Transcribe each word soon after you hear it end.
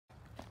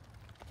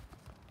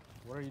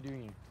What are you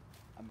doing here?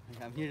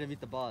 I'm here to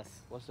meet the boss.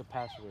 What's the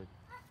password?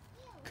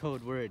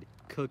 Code word,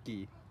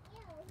 cookie.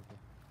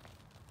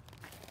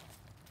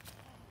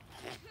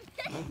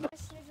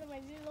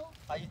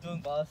 How you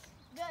doing, boss?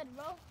 Good,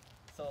 bro.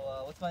 So,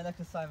 what's my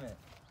next assignment?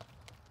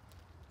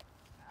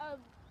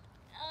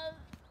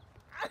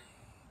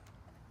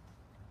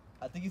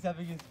 I think he's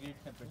having his weird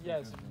temperature.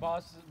 Yes,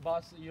 boss,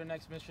 your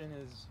next mission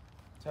is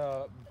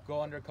to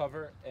go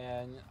undercover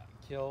and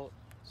kill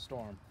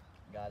Storm.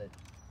 Got it.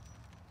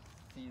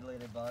 See you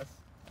later, boss.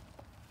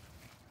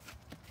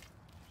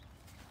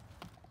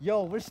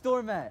 Yo, where's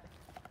Storm at?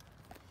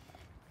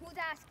 Who's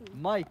asking?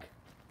 Mike.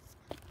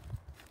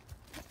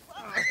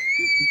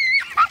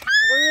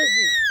 Where is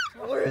he?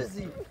 Where is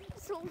he?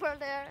 It's over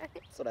there.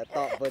 That's what I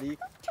thought, buddy.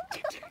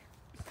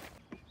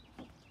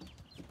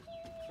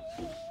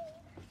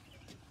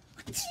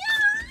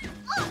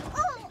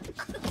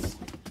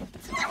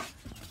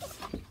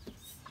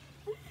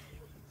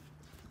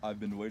 I've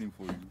been waiting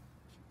for you.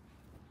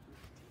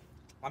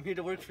 I'm here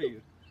to work for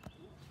you.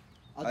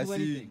 I'll do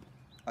anything.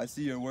 I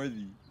see you're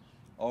worthy.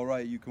 All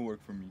right, you can work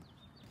for me.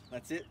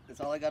 That's it? That's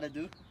all I gotta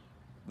do?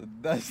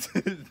 That's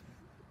it.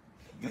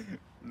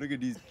 Look at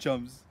these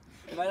chumps.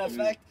 Matter of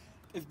fact,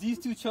 if these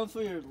two chumps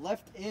were your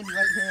left and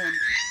right hand,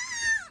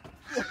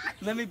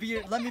 let me be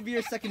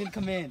your second in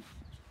command.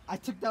 I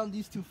took down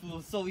these two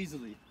fools so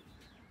easily.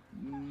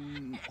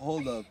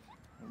 Hold up.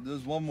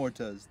 There's one more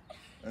test,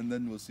 and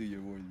then we'll see you're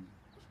worthy.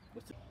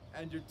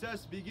 And your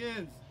test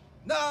begins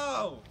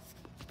now!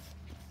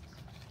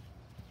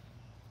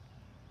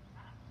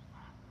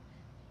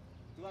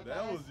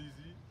 That was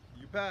easy.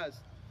 You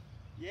passed.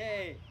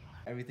 Yay!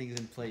 Everything's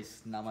in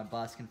place. Now my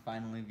boss can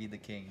finally be the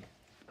king.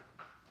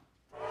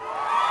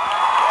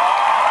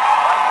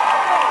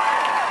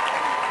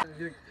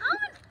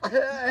 Honey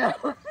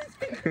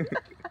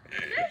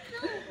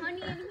in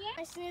here?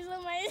 I sneeze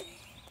on my...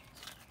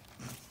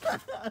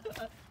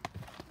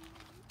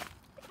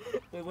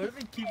 Wait, where do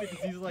we keep it?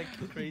 Because he's like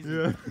crazy.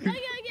 Yeah.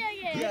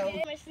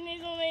 Okay. My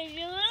sneeze on my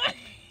shoe.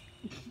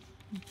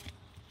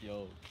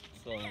 Yo,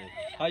 so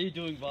how you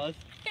doing, boss?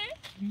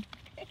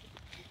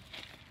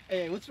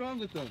 Hey, what's wrong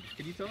with him?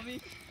 Can you tell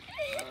me?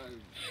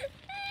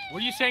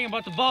 What are you saying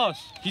about the boss?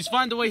 He's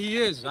fine the way he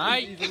is,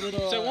 alright? He's a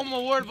little, Say one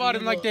more word about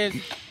him like this,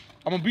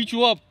 I'm gonna beat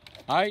you up,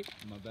 alright?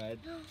 My bad.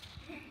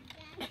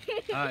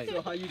 Alright.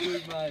 So how you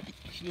doing, my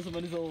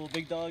Schnitzelman little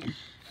big dog?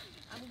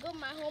 I'm good,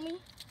 my homie.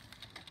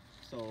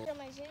 So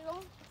My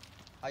shoe.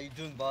 how you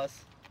doing,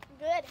 boss?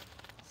 Good.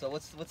 So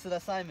what's the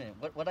assignment?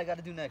 What I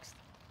gotta do next?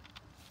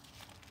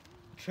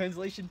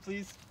 Translation,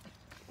 please.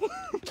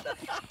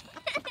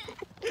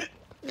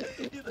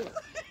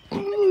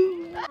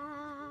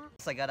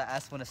 I gotta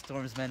ask one of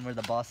Storm's men where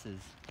the boss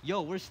is.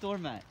 Yo, where's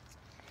Storm at?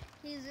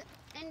 He's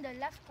in the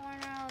left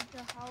corner of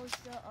the house.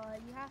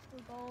 You have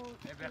to go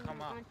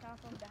on top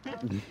of the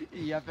house.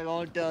 You have to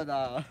go to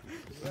the...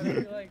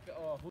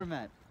 Storm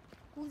at?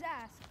 Who's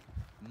asked?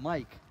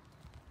 Mike.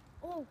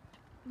 Oh,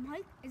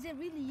 Mike? Is it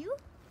really you?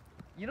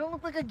 You don't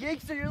look like a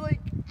gangster, you're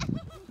like...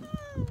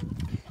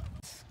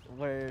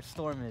 Where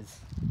Storm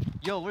is.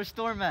 Yo, where's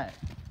Storm at?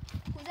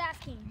 Who's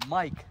asking?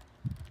 Mike.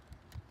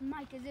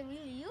 Mike, is it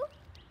really you?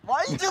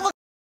 Why you look